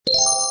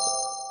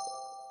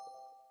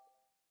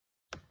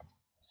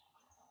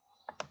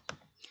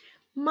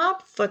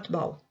Mob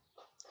football,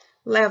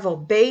 level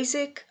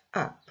basic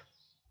up.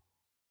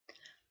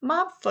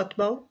 Mob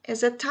football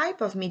is a type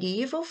of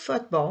medieval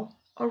football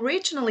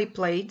originally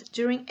played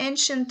during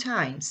ancient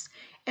times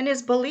and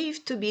is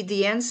believed to be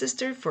the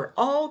ancestor for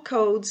all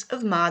codes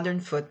of modern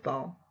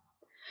football.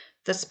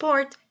 The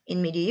sport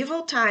in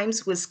medieval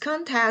times was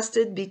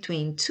contested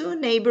between two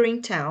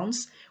neighboring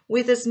towns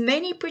with as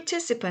many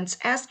participants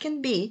as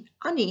can be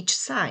on each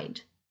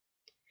side.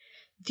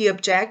 The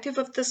objective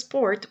of the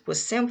sport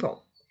was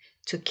simple: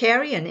 to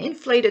carry an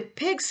inflated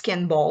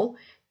pigskin ball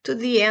to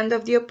the end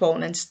of the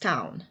opponent's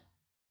town.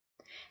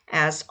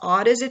 As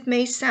odd as it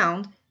may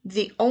sound,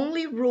 the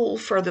only rule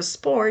for the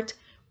sport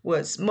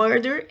was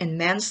murder and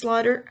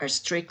manslaughter are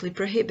strictly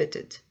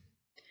prohibited.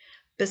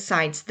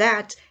 Besides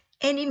that,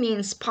 any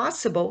means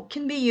possible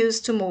can be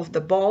used to move the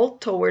ball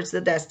towards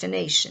the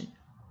destination.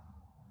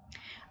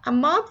 A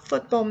mob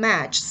football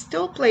match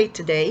still played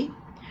today,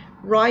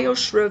 Royal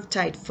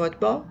Shrovetide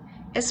Football,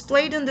 is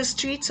played on the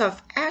streets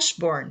of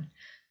Ashbourne,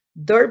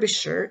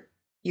 Derbyshire,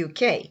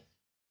 UK.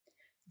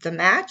 The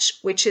match,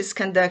 which is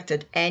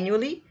conducted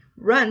annually,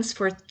 runs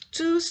for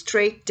 2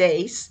 straight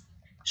days,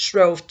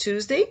 Shrove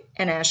Tuesday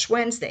and Ash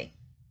Wednesday.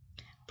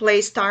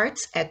 Play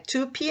starts at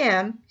 2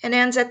 p.m. and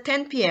ends at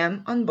 10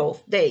 p.m. on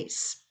both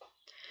days.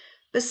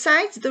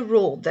 Besides the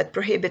rule that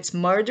prohibits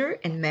murder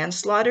and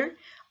manslaughter,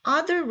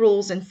 other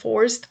rules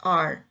enforced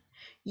are: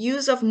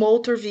 use of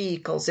motor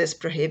vehicles is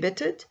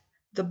prohibited,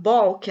 the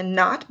ball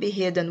cannot be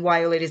hidden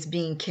while it is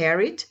being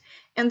carried,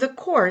 and the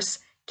course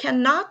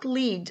cannot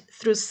lead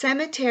through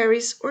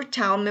cemeteries or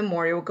town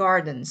memorial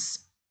gardens.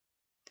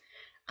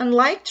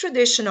 Unlike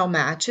traditional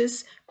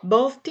matches,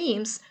 both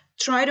teams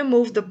try to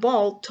move the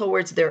ball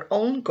towards their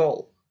own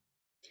goal.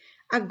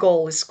 A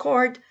goal is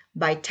scored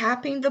by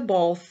tapping the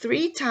ball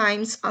 3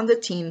 times on the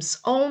team's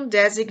own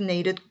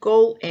designated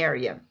goal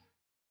area.